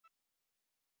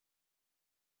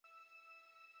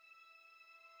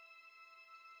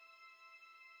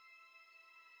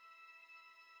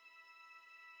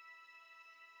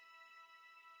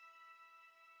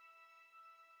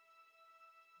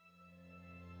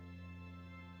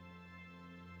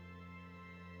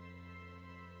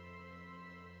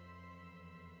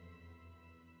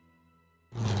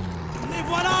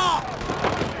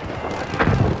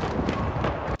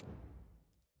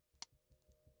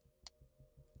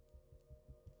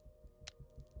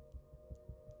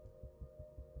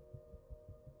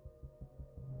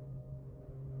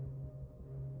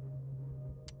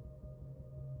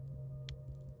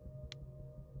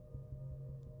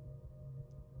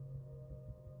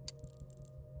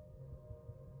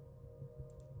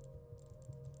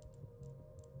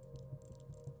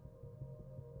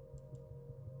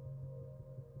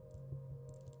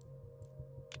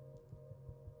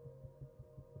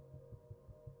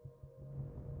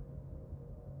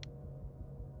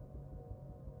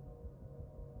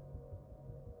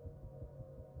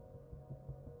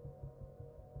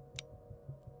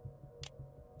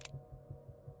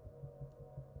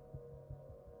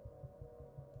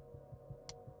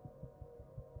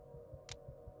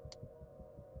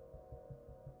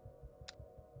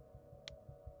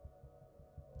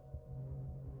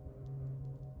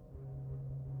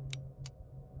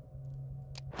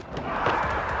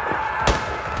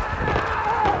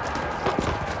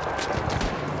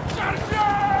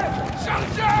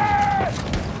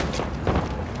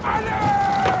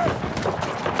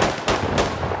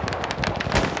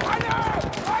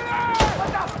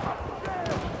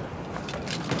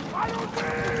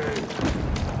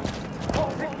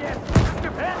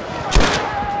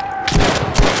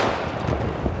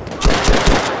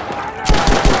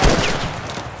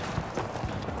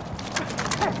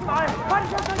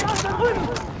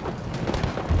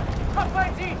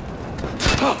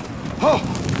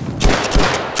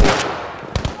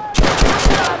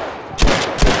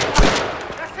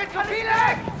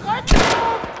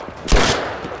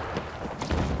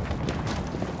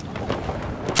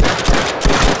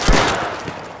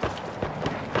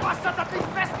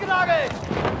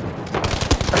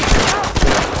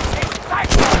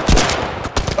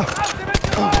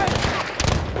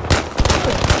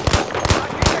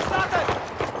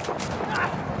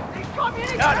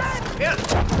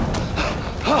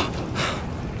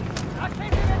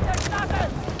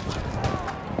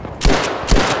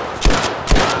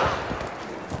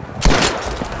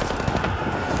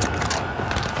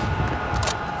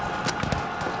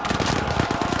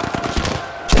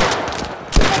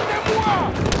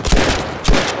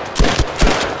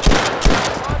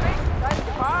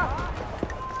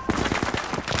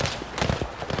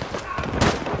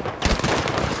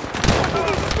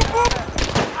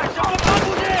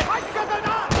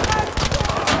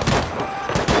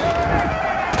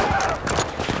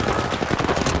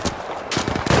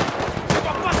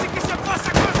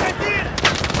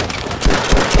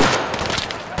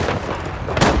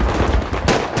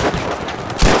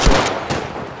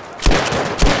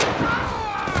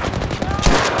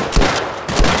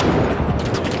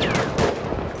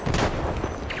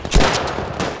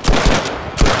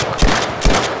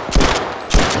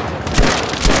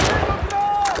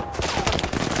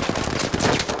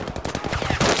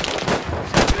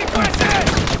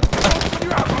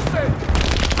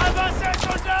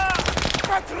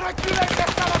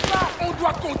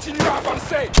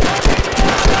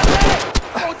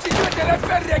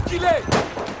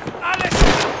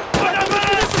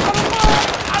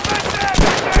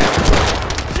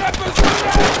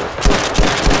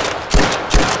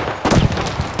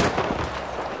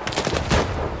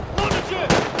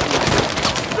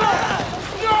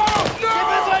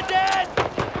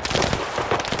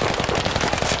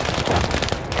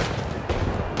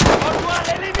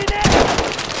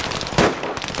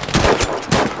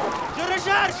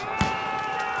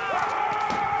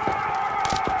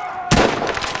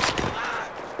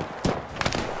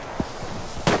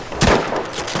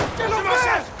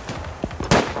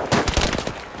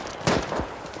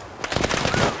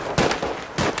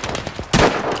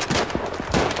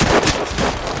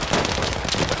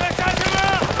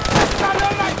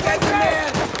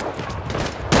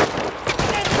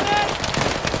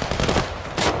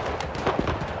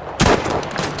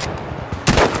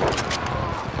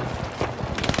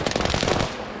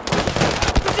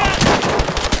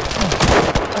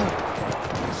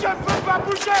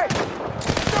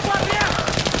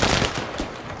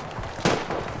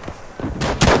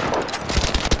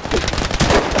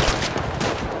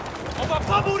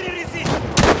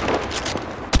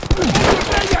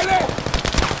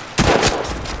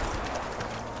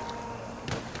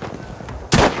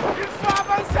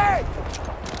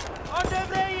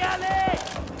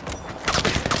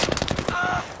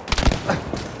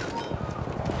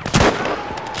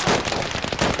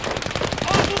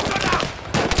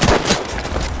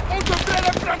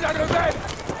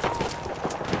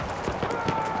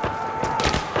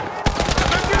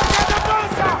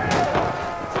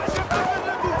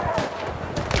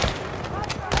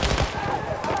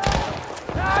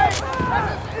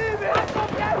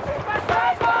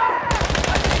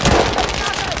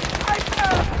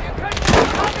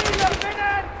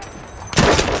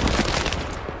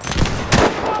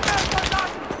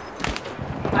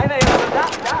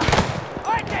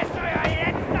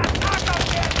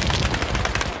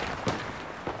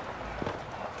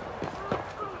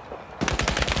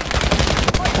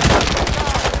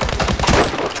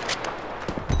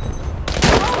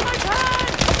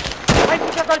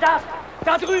Soldat!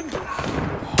 Da drüben!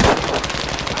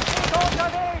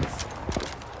 Unterwegs!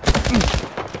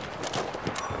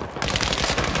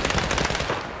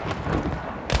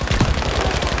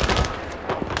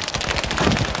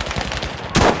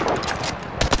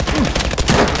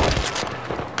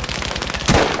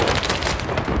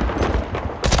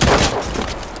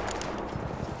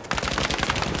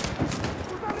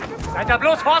 Seid da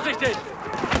bloß vorsichtig!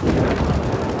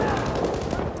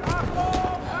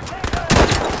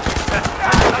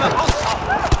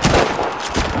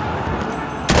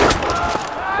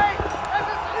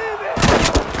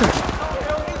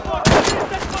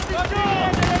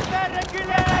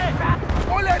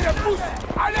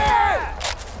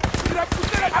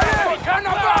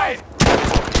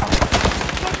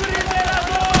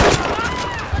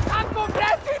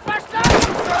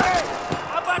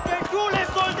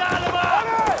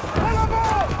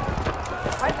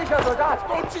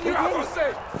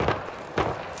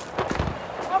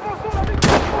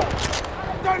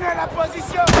 Prenez la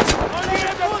position. On est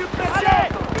de suppression.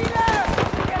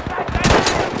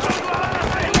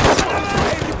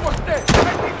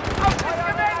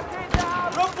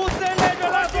 Repoussez-les de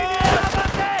la zone.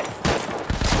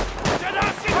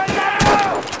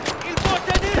 Il faut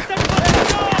tenir cette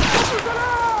position.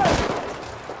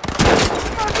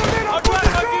 On doit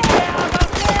continuer à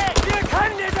avancer. Wir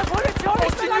können diese Position nicht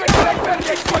Continuez de la faire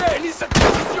décoller. Tenez cette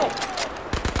position.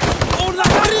 On l'a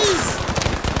prise.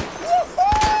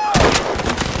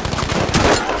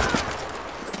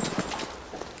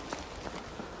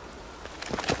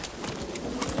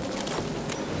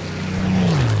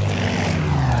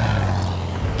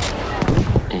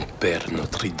 On perd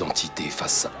notre identité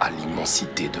face à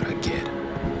l'immensité de la guerre.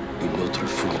 Une autre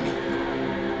fourmi,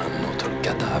 un autre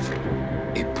cadavre.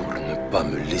 Et pour ne pas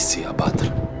me laisser abattre,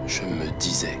 je me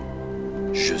disais,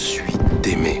 je suis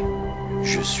Démé,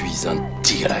 je suis un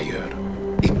tirailleur,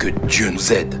 et que Dieu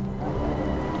nous aide.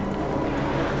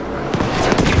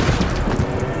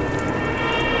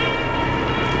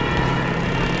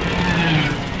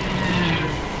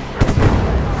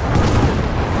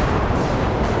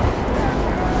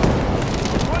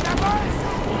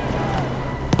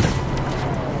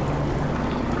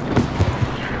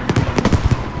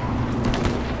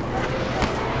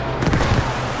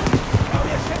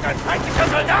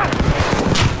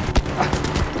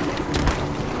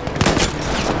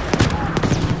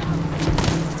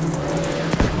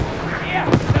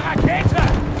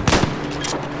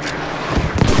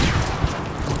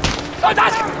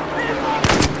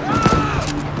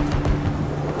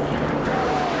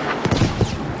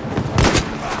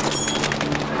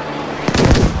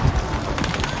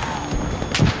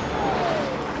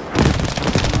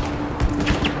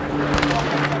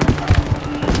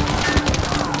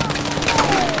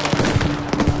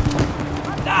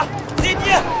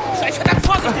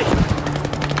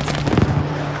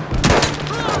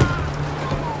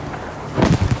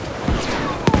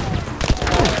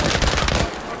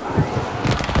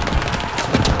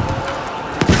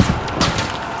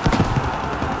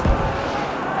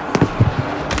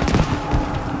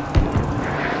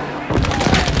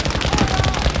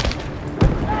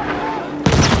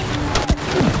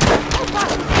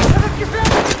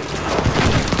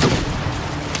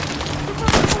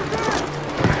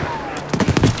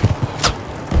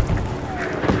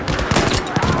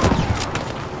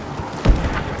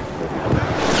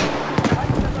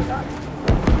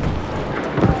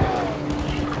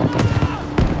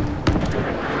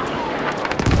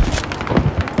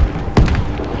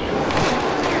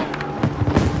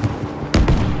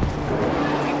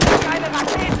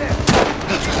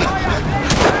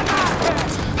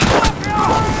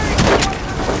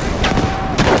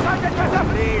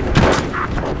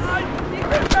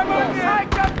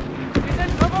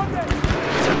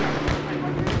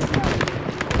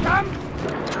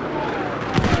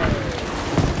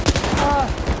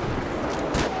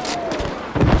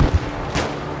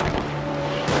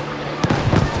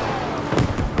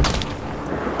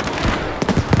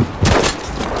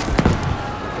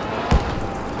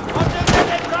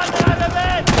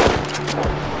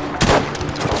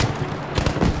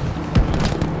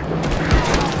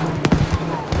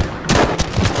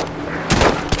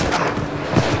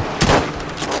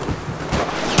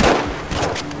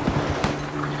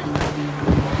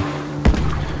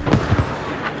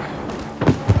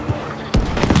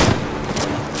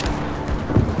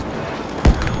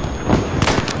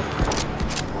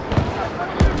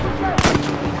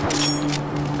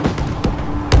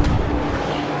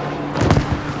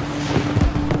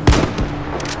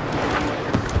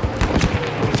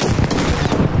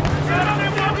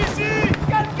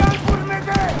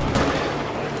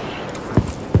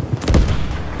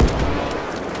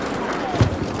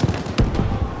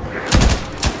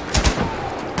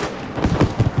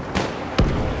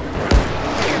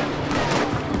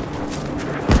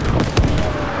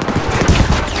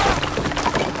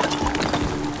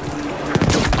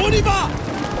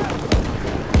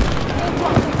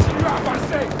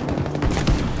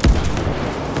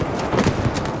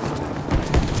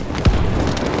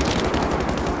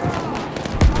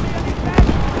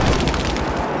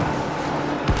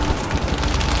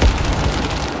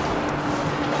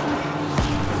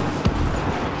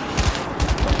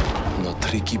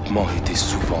 L'équipement était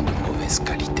souvent de mauvaise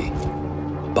qualité,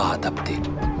 pas adapté.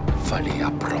 Fallait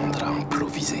apprendre à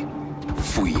improviser,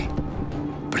 fouiller,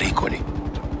 bricoler.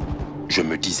 Je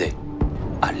me disais,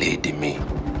 allez Démé,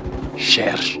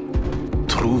 cherche,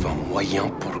 trouve un moyen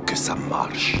pour que ça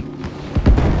marche.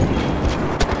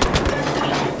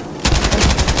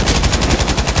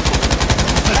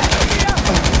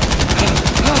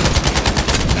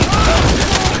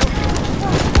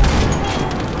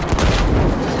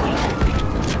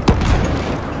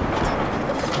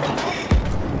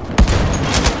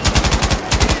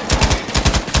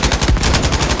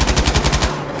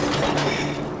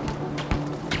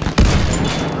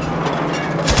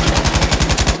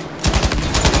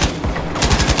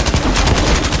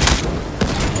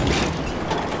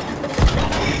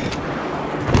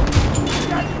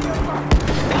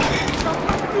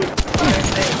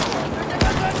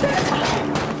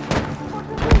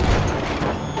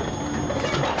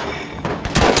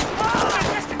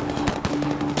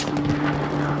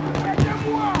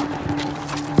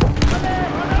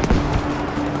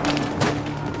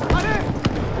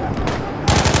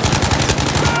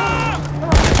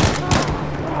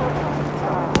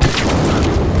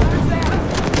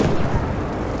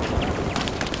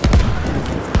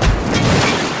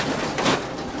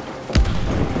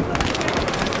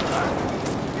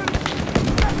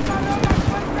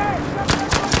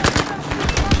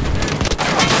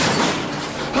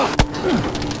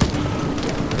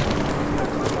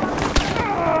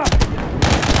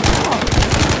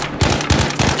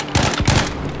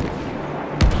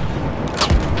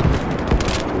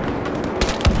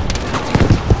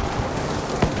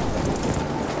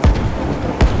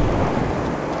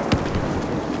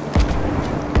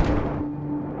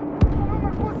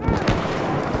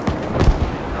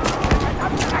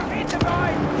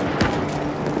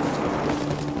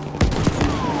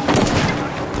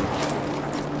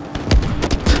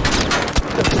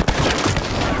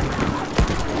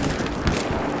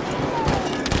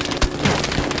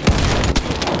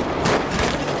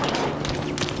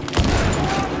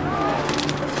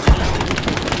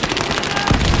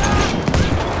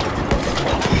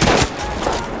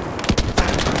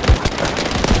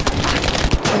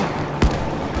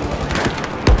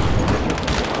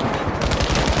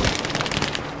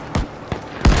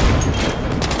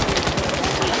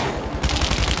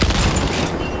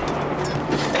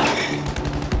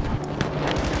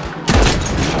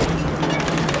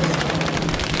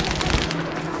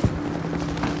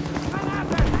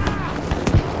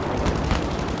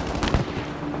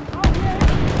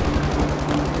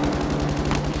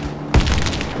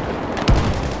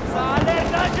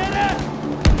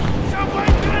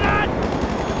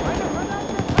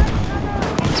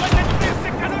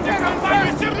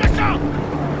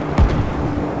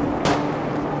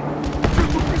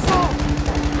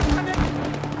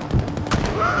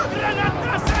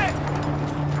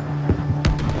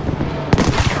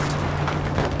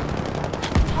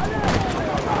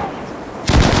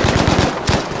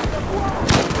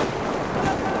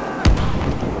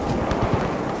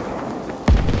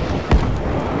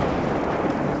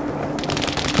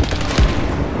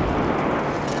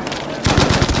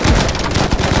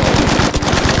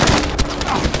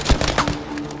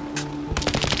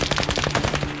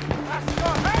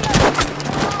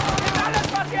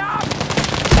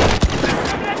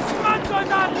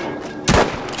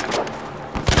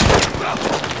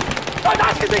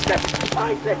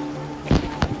 Par ici.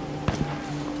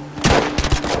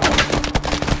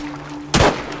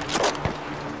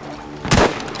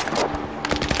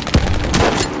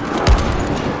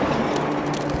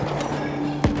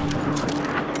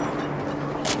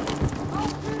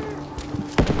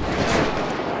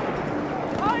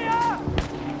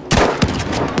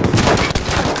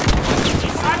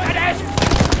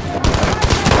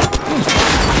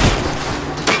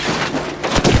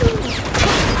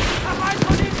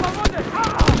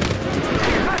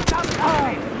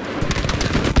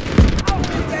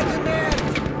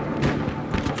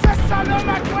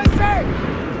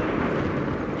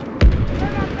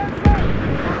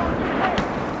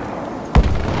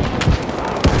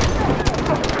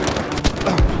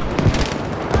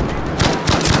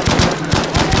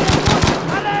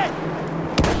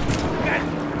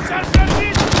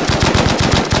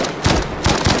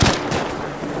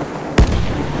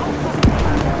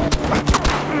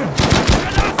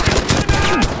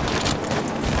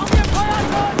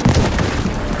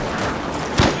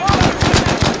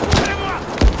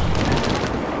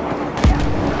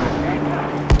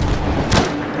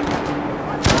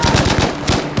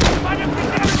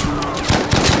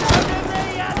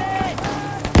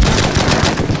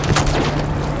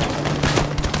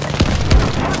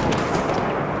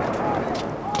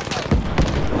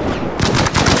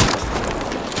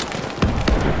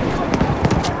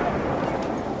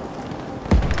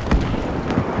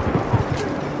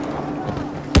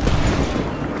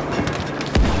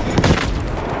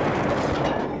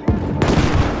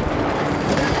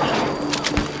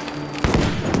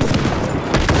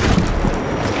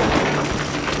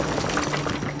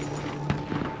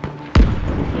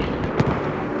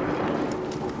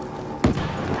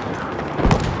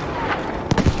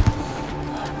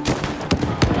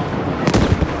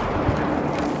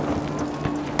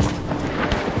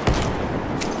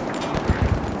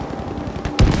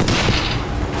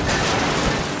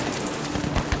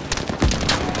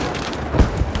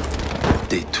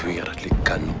 Détruire les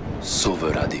canaux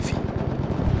sauvera des vies,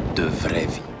 de vraies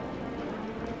vies.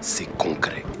 C'est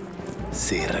concret,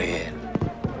 c'est réel.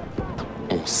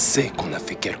 On sait qu'on a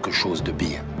fait quelque chose de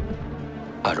bien.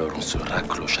 Alors on se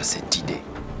raccroche à cette idée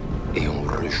et on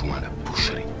rejoint la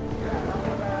boucherie.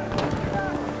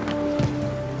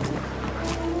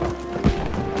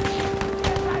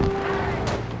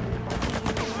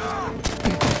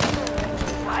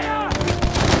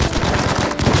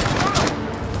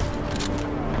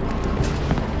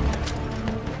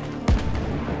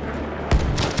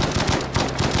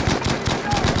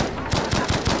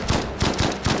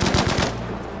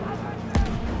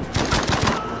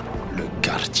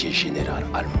 Général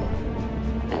allemand.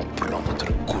 On prend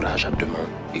notre courage à deux mains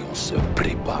et on se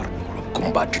prépare pour le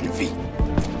combat d'une vie.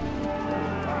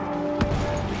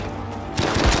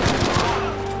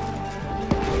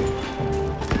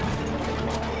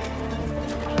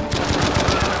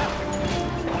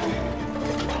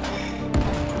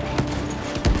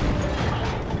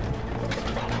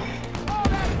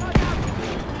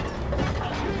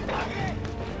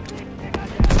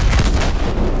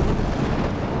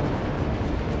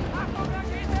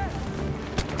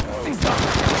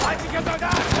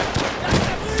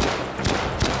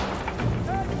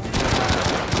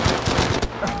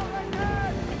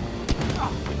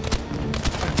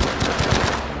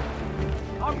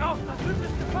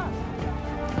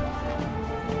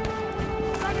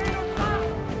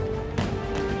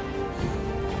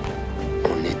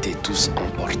 On était tous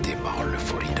emportés par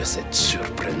l'euphorie de cette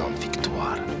surprenante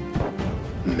victoire.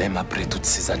 Même après toutes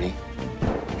ces années,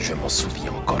 je m'en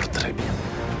souviens encore très bien.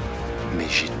 Mais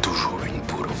j'ai toujours une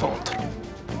boule au ventre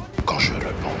quand je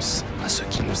repense à ce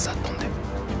qui nous attendait.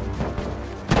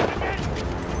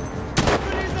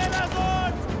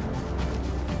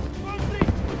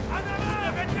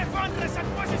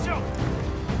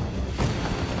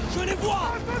 Je les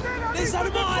vois! Les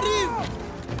Allemands arrivent!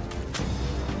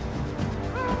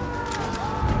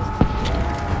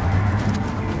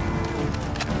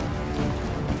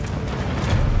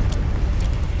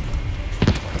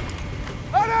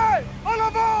 Allez! En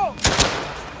avant!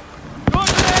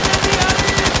 Notre ennemi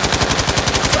arrive!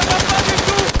 Ça va pas du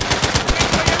tout!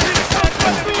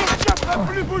 Je ne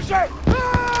peux plus bouger!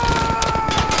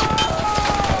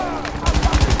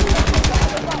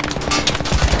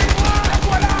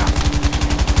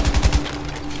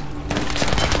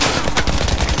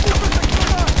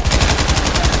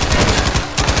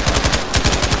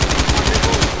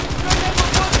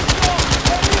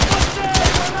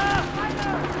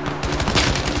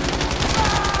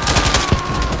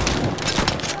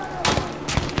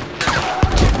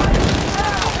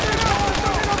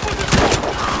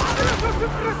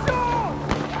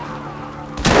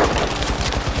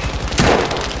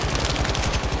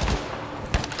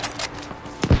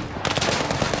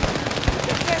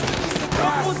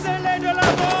 Expulsez-les de la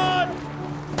zone!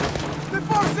 Les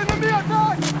forces ennemies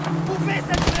attaquent! Ouvrez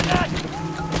cette grenade!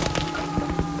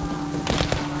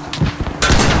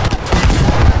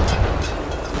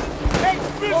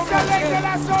 Expulsez-les de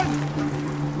la zone!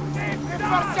 Les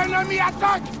forces ennemies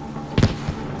attaquent!